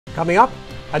Coming up,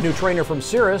 a new trainer from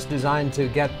Cirrus designed to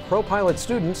get pro pilot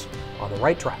students on the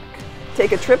right track.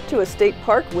 Take a trip to a state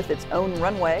park with its own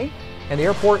runway. And the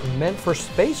airport meant for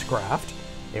spacecraft.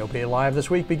 AOPA Live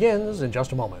this week begins in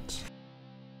just a moment.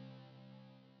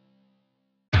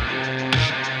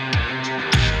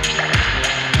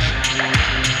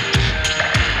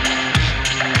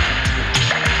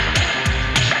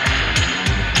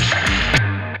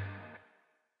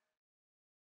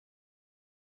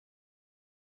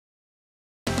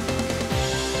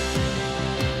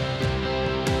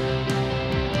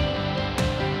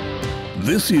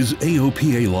 This is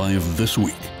AOPA Live This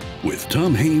Week with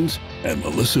Tom Haynes and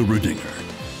Melissa Rudinger.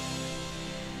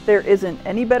 There isn't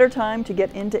any better time to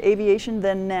get into aviation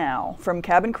than now. From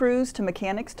cabin crews to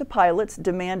mechanics to pilots,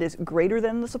 demand is greater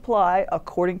than the supply,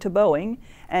 according to Boeing.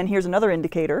 And here's another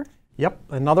indicator. Yep,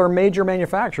 another major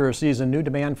manufacturer sees a new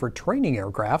demand for training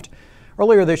aircraft.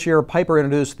 Earlier this year, Piper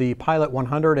introduced the Pilot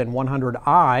 100 and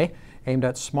 100i, aimed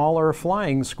at smaller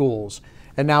flying schools.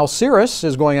 And now Cirrus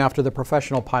is going after the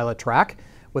professional pilot track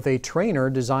with a trainer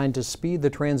designed to speed the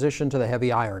transition to the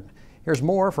heavy iron. Here's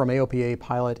more from AOPA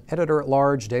pilot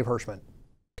editor-at-large Dave Hirschman.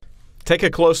 Take a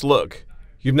close look.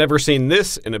 You've never seen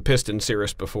this in a piston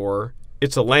Cirrus before.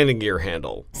 It's a landing gear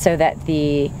handle. So that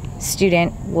the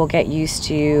student will get used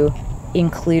to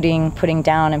including putting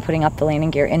down and putting up the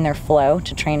landing gear in their flow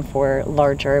to train for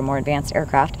larger, more advanced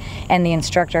aircraft. And the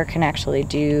instructor can actually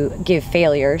give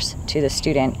failures to the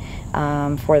student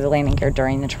for the landing gear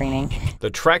during the training. The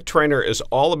TRAC trainer is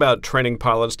all about training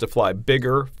pilots to fly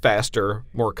bigger, faster,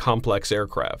 more complex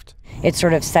aircraft. It's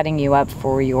sort of setting you up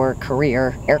for your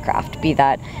career aircraft, be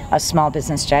that a small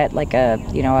business jet like a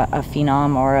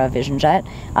Phenom or a Vision jet,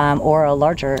 or a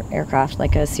larger aircraft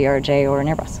like a CRJ or an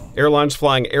Airbus. Airlines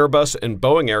flying Airbus and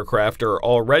Boeing aircraft are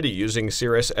already using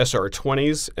Cirrus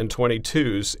SR-20s and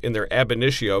 22s in their ab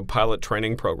initio pilot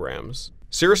training programs.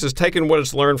 Cirrus has taken what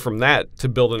it's learned from that to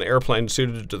build an airplane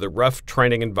suited to the rough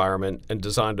training environment and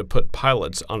designed to put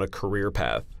pilots on a career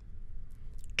path.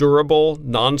 Durable,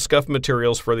 non-scuff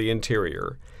materials for the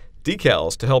interior,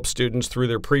 decals to help students through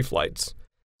their pre-flights,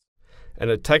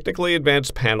 and a technically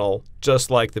advanced panel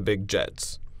just like the big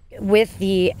jets. With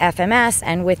the FMS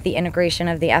and with the integration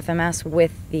of the FMS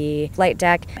with the flight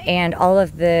deck and all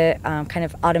of the kind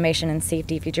of automation and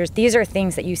safety features, these are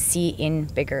things that you see in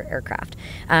bigger aircraft.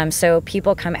 So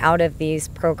people come out of these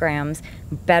programs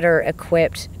better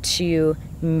equipped to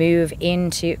move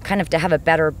into, kind of to have a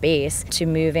better base to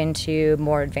move into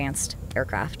more advanced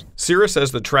aircraft. Cirrus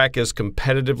says the TRAC is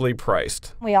competitively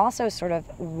priced. We also sort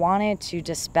of wanted to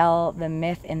dispel the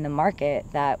myth in the market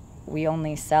that we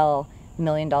only sell $1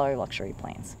 million luxury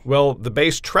planes. Well, the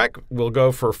base TRAC will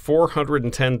go for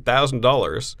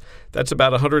 $410,000. That's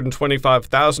about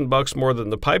 $125,000 more than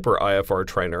the Piper IFR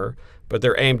trainer, but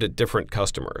they're aimed at different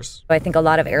customers. I think a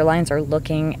lot of airlines are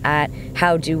looking at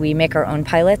how do we make our own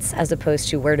pilots as opposed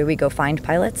to where do we go find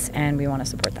pilots, and we want to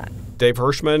support that. Dave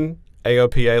Hirschman,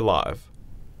 AOPA Live.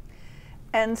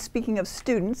 And speaking of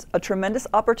students, a tremendous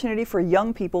opportunity for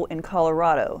young people in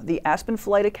Colorado. The Aspen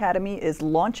Flight Academy is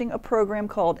launching a program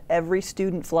called Every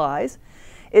Student Flies.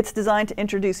 It's designed to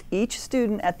introduce each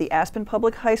student at the Aspen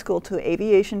Public High School to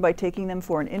aviation by taking them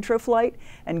for an intro flight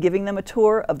and giving them a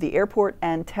tour of the airport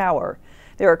and tower.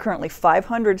 There are currently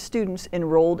 500 students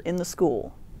enrolled in the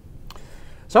school.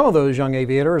 Some of those young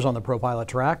aviators on the pro pilot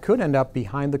track could end up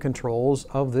behind the controls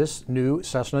of this new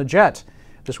Cessna jet.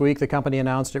 This week, the company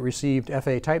announced it received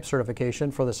FAA type certification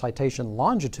for the Citation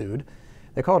Longitude.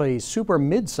 They call it a super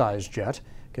mid-size jet.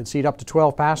 It can seat up to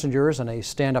 12 passengers in a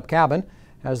stand-up cabin.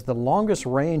 Has the longest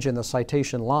range in the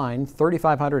Citation line,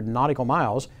 3,500 nautical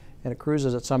miles, and it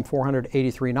cruises at some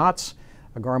 483 knots.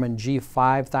 A Garmin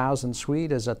G5000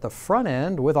 suite is at the front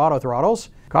end with auto throttles.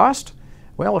 Cost?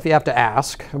 Well, if you have to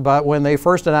ask, but when they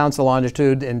first announced the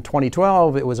Longitude in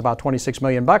 2012, it was about $26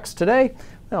 million. Today,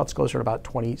 well, it's closer to about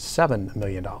 $27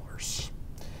 million.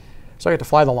 So I got to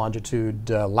fly the Longitude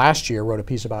last year, wrote a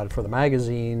piece about it for the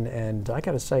magazine, and I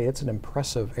got to say, it's an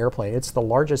impressive airplane. It's the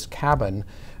largest cabin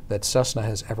that Cessna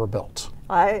has ever built.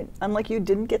 I, unlike you,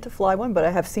 didn't get to fly one, but I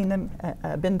have seen them,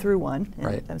 been through one,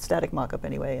 right. A static mock-up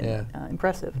anyway, and yeah.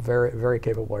 Impressive. Very, very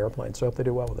capable airplane, so I hope they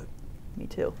do well with it. Me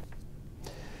too.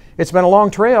 It's been a long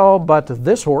trail, but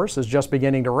this horse is just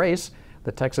beginning to race.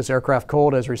 The Texas Aircraft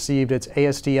Colt has received its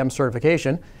ASTM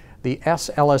certification. The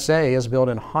SLSA is built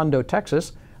in Hondo,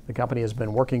 Texas. The company has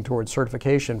been working towards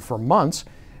certification for months.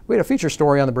 We had a feature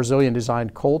story on the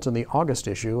Brazilian-designed Colt in the August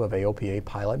issue of AOPA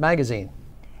Pilot magazine.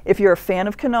 If you're a fan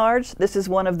of canards, this is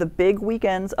one of the big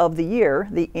weekends of the year.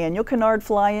 The annual Canard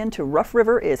Fly-In to Rough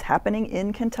River is happening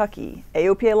in Kentucky.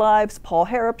 AOPA Live's Paul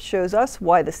Harrop shows us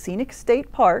why the scenic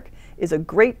state park is a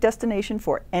great destination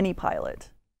for any pilot.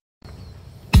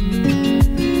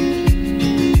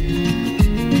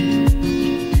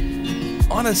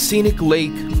 On a scenic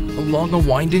lake, along a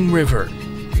winding river,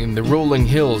 in the rolling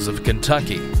hills of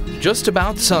Kentucky, just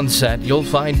about sunset, you'll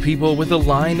find people with a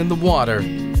line in the water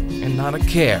and not a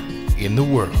care in the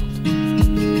world.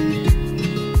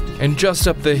 And just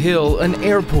up the hill, an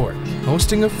airport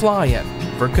hosting a fly-in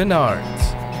for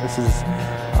canards. This is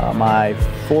my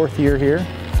 4th year here,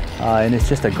 and it's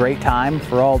just a great time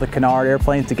for all the canard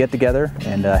airplanes to get together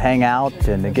and hang out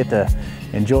and to get to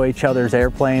enjoy each other's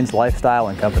airplanes, lifestyle,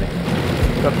 and company.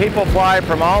 So people fly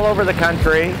from all over the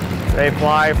country. They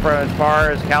fly from as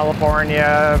far as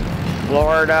California,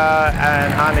 Florida,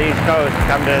 and on the East Coast to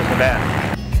come to this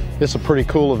event. It's a pretty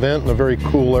cool event and a very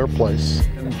cool air place.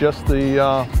 And just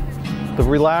the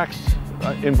relaxed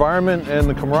environment and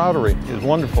the camaraderie is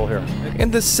wonderful here.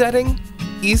 And the setting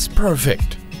is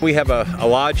perfect. We have a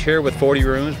lodge here with 40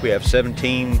 rooms. We have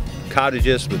 17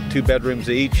 cottages with 2 bedrooms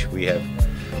each. We have,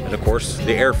 and of course,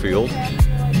 the airfield.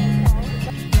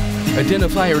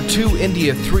 Identifier 2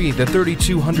 India 3, the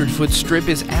 3,200-foot strip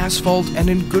is asphalt and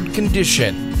in good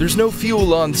condition. There's no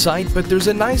fuel on site, but there's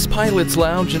a nice pilot's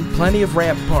lounge and plenty of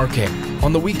ramp parking.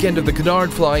 On the weekend of the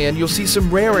Canard Fly-In, you'll see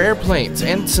some rare airplanes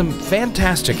and some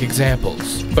fantastic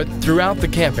examples. But throughout the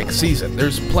camping season,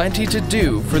 there's plenty to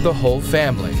do for the whole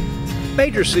family.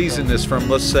 Major season is from,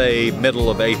 let's say, middle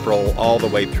of April all the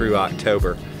way through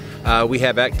October. We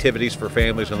have activities for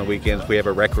families on the weekends. We have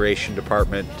a recreation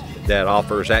department that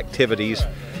offers activities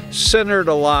centered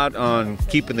a lot on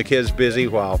keeping the kids busy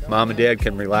while mom and dad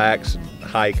can relax and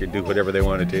hike or do whatever they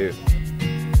want to do.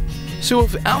 So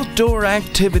if outdoor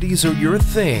activities are your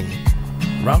thing,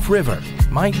 Rough River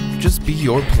might just be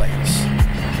your place.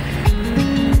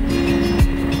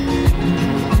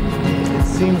 It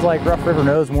seems like Rough River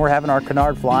knows when we're having our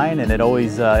canard flying, and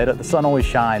the sun always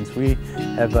shines. We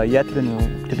have yet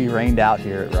to be rained out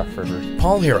here at Rough River.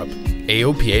 Paul Harrop,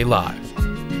 AOPA Live.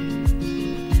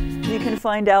 You can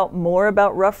find out more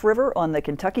about Rough River on the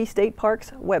Kentucky State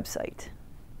Parks website.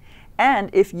 And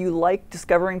if you like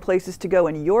discovering places to go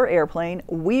in your airplane,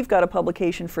 we've got a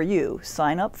publication for you.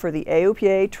 Sign up for the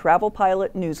AOPA Travel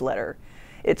Pilot newsletter.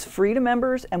 It's free to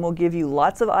members and will give you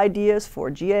lots of ideas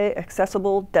for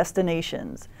GA-accessible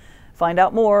destinations. Find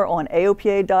out more on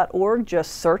AOPA.org.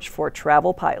 Just search for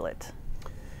Travel Pilot.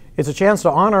 It's a chance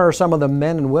to honor some of the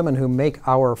men and women who make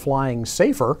our flying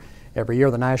safer. Every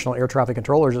year, the National Air Traffic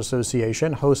Controllers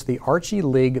Association hosts the Archie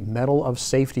League Medal of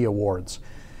Safety Awards.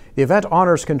 The event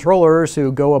honors controllers who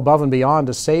go above and beyond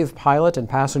to save pilot and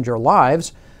passenger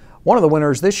lives. One of the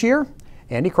winners this year,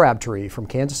 Andy Crabtree from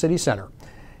Kansas City Center.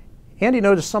 Andy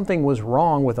noticed something was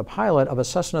wrong with a pilot of a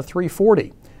Cessna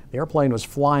 340. The airplane was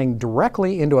flying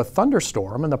directly into a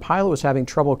thunderstorm, and the pilot was having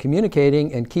trouble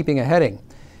communicating and keeping a heading.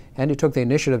 Andy took the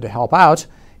initiative to help out,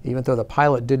 even though the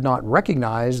pilot did not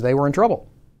recognize they were in trouble.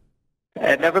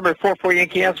 At November 44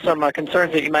 Yankee, you have some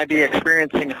concerns that you might be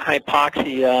experiencing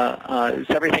hypoxia. Is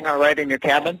everything all right in your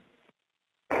cabin?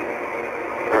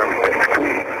 Affirmative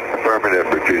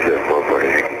for 274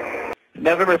 Yankee.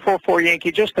 November 44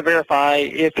 Yankee, just to verify,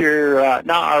 if you're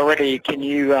not already, can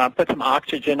you put some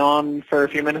oxygen on for a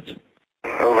few minutes?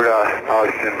 Over to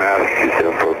oxygen mask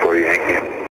 274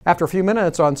 Yankee. After a few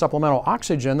minutes on supplemental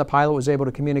oxygen, the pilot was able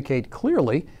to communicate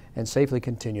clearly and safely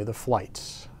continue the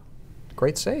flight.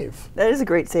 Great save. That is a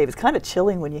great save. It's kind of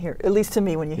chilling when you hear, at least to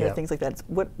me, when you hear things like that. It's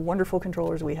what wonderful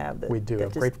controllers we have. We do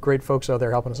have great folks out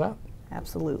there helping us out.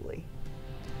 Absolutely.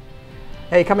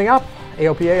 Hey, coming up,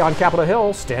 AOPA on Capitol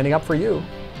Hill, standing up for you.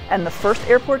 And the first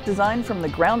airport designed from the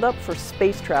ground up for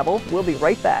space travel. We'll be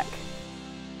right back.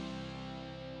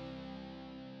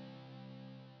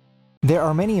 There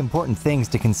are many important things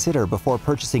to consider before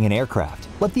purchasing an aircraft.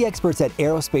 Let the experts at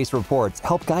Aerospace Reports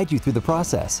help guide you through the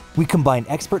process. We combine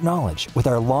expert knowledge with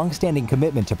our long-standing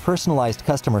commitment to personalized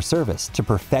customer service to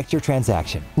perfect your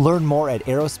transaction. Learn more at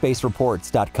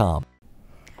aerospacereports.com.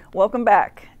 Welcome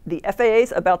back. The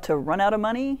FAA's about to run out of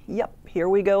money? Yep, here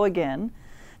we go again.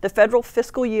 The federal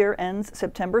fiscal year ends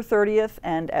September 30th,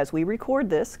 and as we record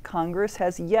this, Congress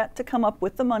has yet to come up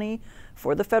with the money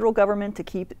for the federal government to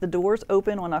keep the doors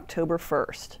open on October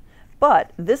 1st.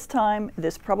 But this time,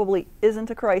 this probably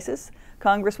isn't a crisis.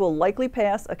 Congress will likely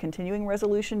pass a continuing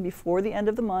resolution before the end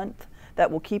of the month that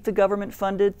will keep the government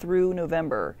funded through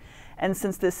November. And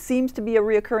since this seems to be a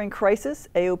reoccurring crisis,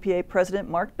 AOPA President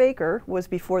Mark Baker was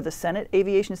before the Senate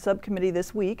Aviation Subcommittee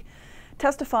this week,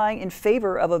 testifying in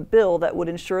favor of a bill that would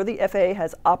ensure the FAA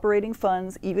has operating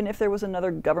funds even if there was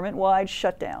another government-wide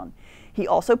shutdown. He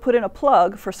also put in a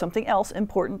plug for something else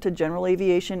important to general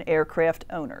aviation aircraft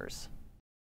owners.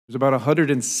 There's about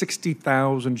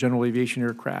 160,000 general aviation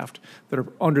aircraft that are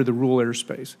under the rule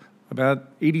airspace. About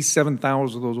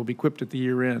 87,000 of those will be equipped at the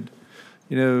year end.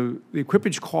 You know, the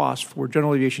equipage cost for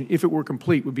general aviation, if it were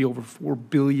complete, would be over $4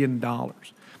 billion.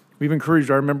 We've encouraged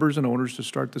our members and owners to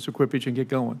start this equipage and get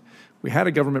going. We had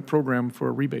a government program for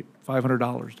a rebate,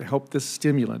 $500, to help this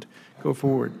stimulant go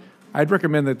forward. I'd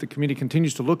recommend that the committee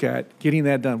continues to look at getting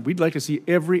that done. We'd like to see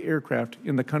every aircraft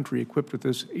in the country equipped with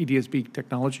this ADS-B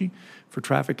technology for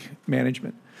traffic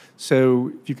management.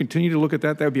 So if you continue to look at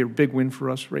that, that would be a big win for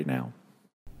us right now.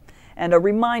 And a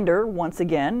reminder, once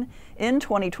again, in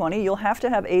 2020, you'll have to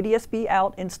have ADS-B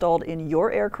out installed in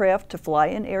your aircraft to fly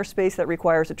in airspace that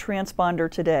requires a transponder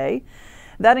today.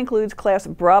 That includes Class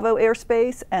Bravo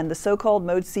airspace and the so-called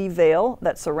Mode C veil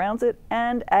that surrounds it,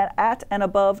 and at and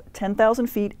above 10,000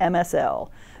 feet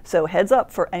MSL. So heads up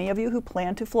for any of you who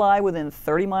plan to fly within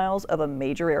 30 miles of a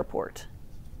major airport.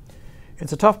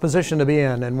 It's a tough position to be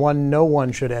in, and one no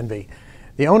one should envy.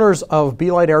 The owners of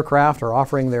B-Light aircraft are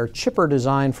offering their chipper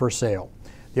design for sale.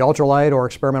 The ultralight or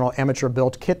experimental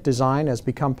amateur-built kit design has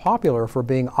become popular for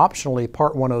being optionally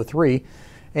Part 103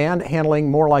 and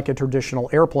handling more like a traditional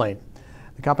airplane.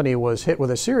 The company was hit with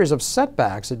a series of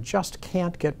setbacks it just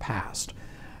can't get past.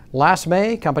 Last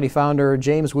May, company founder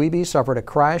James Wiebe suffered a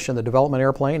crash in the development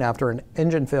airplane after an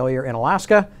engine failure in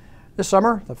Alaska. This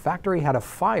summer, the factory had a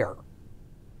fire.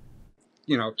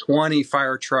 20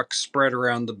 fire trucks spread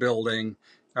around the building,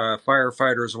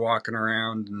 firefighters walking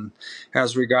around, and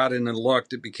as we got in and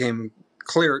looked, it became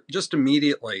clear just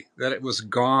immediately that it was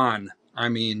gone. I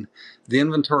mean, the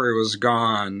inventory was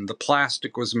gone, the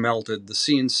plastic was melted, the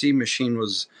CNC machine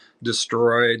was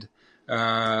destroyed,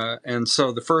 and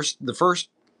so the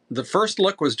first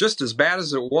look was just as bad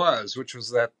as it was, which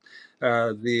was that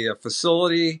the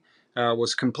facility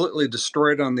was completely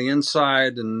destroyed on the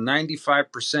inside, and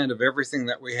 95% of everything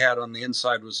that we had on the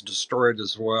inside was destroyed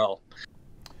as well.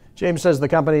 James says the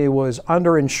company was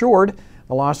underinsured.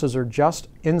 The losses are just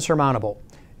insurmountable.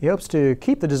 He hopes to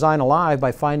keep the design alive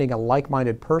by finding a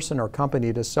like-minded person or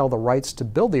company to sell the rights to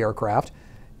build the aircraft.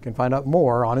 You can find out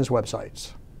more on his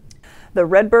websites. The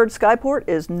Redbird Skyport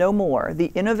is no more.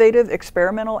 The innovative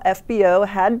experimental FBO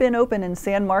had been open in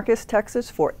San Marcos,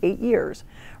 Texas for 8 years.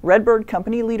 Redbird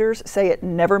company leaders say it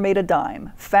never made a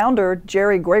dime. Founder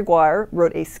Jerry Gregoire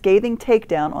wrote a scathing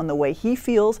takedown on the way he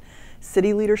feels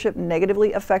city leadership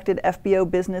negatively affected FBO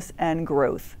business and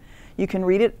growth. You can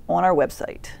read it on our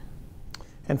website.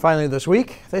 And finally this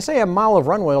week, they say a mile of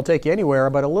runway will take you anywhere,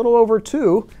 but a little over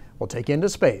 2 will take you into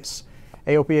space.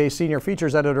 AOPA Senior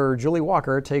Features Editor Julie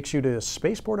Walker takes you to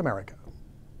Spaceport America.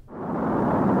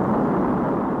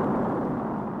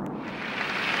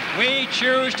 We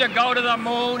choose to go to the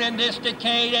moon in this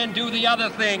decade and do the other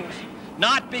things,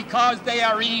 not because they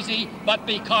are easy, but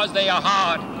because they are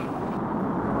hard.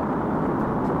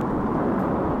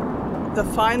 The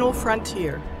final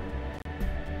frontier.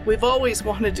 We've always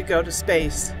wanted to go to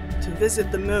space, to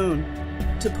visit the moon,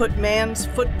 to put man's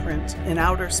footprint in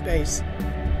outer space.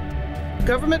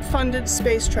 Government-funded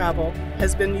space travel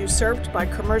has been usurped by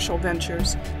commercial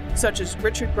ventures, such as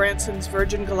Richard Branson's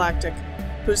Virgin Galactic,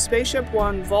 whose Spaceship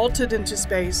One vaulted into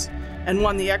space and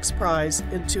won the X Prize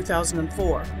in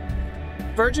 2004.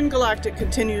 Virgin Galactic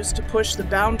continues to push the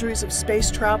boundaries of space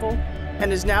travel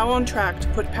and is now on track to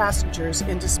put passengers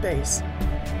into space.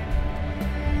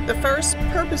 The first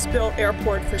purpose-built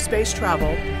airport for space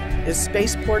travel is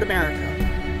Spaceport America.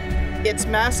 Its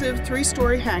massive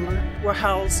 3-story hangar will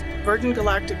house Virgin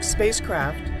Galactic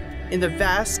spacecraft in the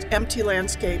vast, empty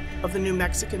landscape of the New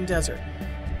Mexican desert.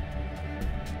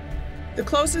 The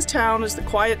closest town is the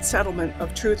quiet settlement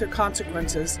of Truth or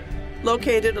Consequences,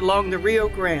 located along the Rio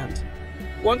Grande.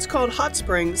 Once called Hot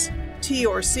Springs, T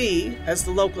or C, as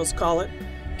the locals call it,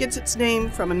 gets its name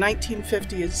from a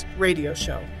 1950s radio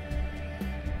show.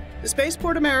 The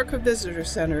Spaceport America Visitor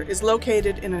Center is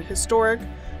located in a historic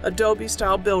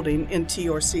Adobe-style building in T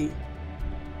or C.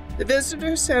 The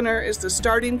Visitor Center is the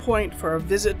starting point for a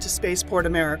visit to Spaceport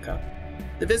America.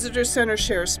 The Visitor Center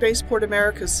shares Spaceport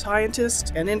America's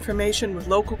scientists and information with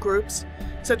local groups,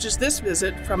 such as this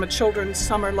visit from a children's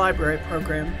summer library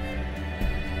program.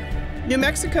 New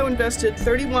Mexico invested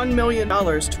 $31 million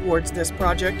towards this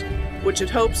project, which it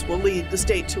hopes will lead the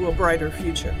state to a brighter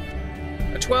future.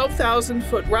 A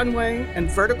 12,000-foot runway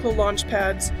and vertical launch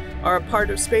pads are a part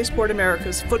of Spaceport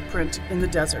America's footprint in the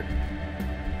desert.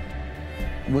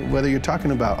 Whether you're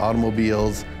talking about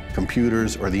automobiles,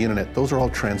 computers, or the internet, those are all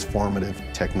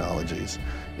transformative technologies.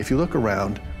 If you look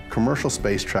around, commercial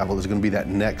space travel is going to be that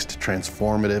next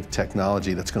transformative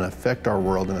technology that's going to affect our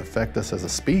world and affect us as a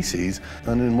species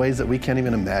in ways that we can't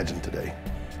even imagine today.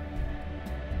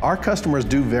 Our customers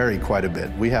do vary quite a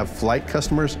bit. We have flight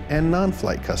customers and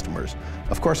non-flight customers.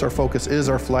 Of course, our focus is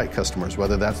our flight customers,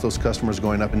 whether that's those customers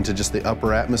going up into just the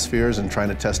upper atmospheres and trying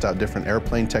to test out different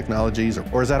airplane technologies,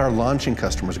 or is that our launching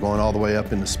customers going all the way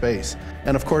up into space?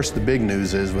 And of course, the big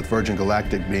news is with Virgin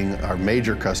Galactic being our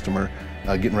major customer,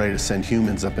 getting ready to send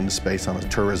humans up into space on a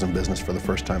tourism business for the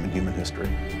first time in human history.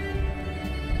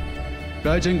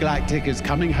 Virgin Galactic is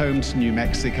coming home to New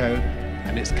Mexico,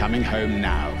 and it's coming home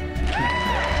now.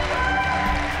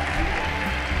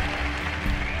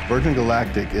 Virgin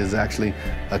Galactic is actually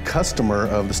a customer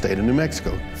of the state of New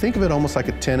Mexico. Think of it almost like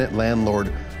a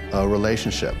tenant-landlord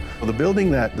relationship. Well, the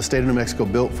building that the state of New Mexico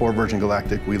built for Virgin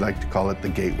Galactic, we like to call it the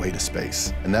Gateway to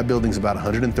Space. And that building's about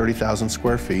 130,000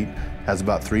 square feet, has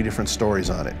about 3 different stories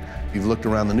on it. If you've looked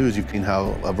around the news, you've seen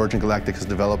how Virgin Galactic has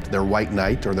developed their White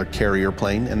Knight, or their carrier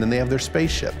plane, and then they have their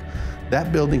spaceship.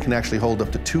 That building can actually hold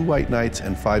up to 2 White Knights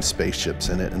and 5 spaceships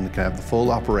in it, and it can have the full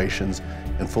operations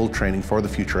and full training for the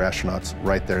future astronauts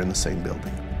right there in the same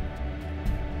building.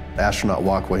 The astronaut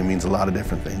walkway means a lot of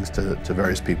different things to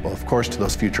various people. Of course, to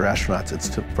those future astronauts,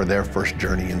 it's for their first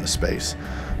journey into space.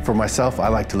 For myself, I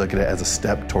like to look at it as a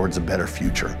step towards a better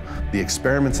future. The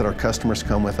experiments that our customers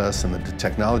come with us and the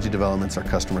technology developments our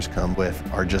customers come with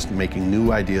are just making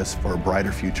new ideas for a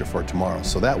brighter future for tomorrow.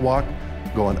 So that walk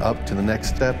going up to the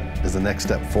next step is the next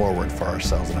step forward for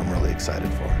ourselves, and I'm really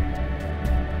excited for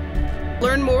it.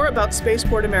 Learn more about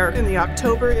Spaceport America in the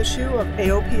October issue of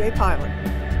AOPA Pilot.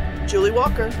 Julie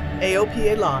Walker,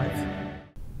 AOPA Live.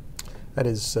 That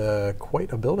is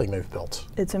quite a building they've built.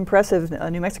 It's impressive.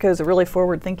 New Mexico is really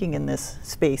forward-thinking in this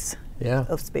space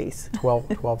of space.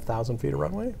 12,000 feet of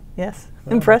runway? Yes,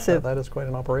 Well, impressive. That is quite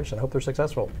an operation. I hope they're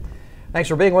successful. Thanks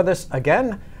for being with us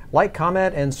again. Like,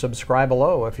 comment, and subscribe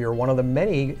below if you're one of the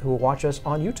many who watch us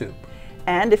on YouTube.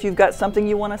 And if you've got something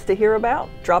you want us to hear about,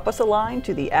 drop us a line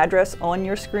to the address on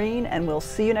your screen, and we'll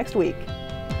see you next week.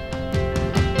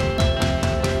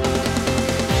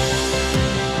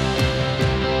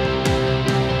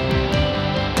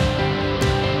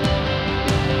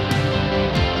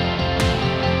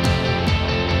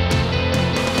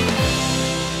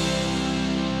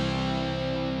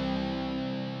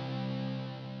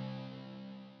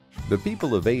 The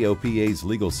people of AOPA's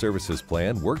Legal Services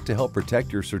Plan work to help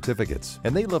protect your certificates,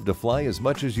 and they love to fly as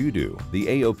much as you do. The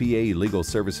AOPA Legal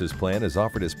Services Plan is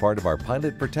offered as part of our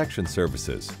Pilot Protection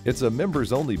Services. It's a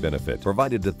members-only benefit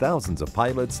provided to thousands of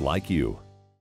pilots like you.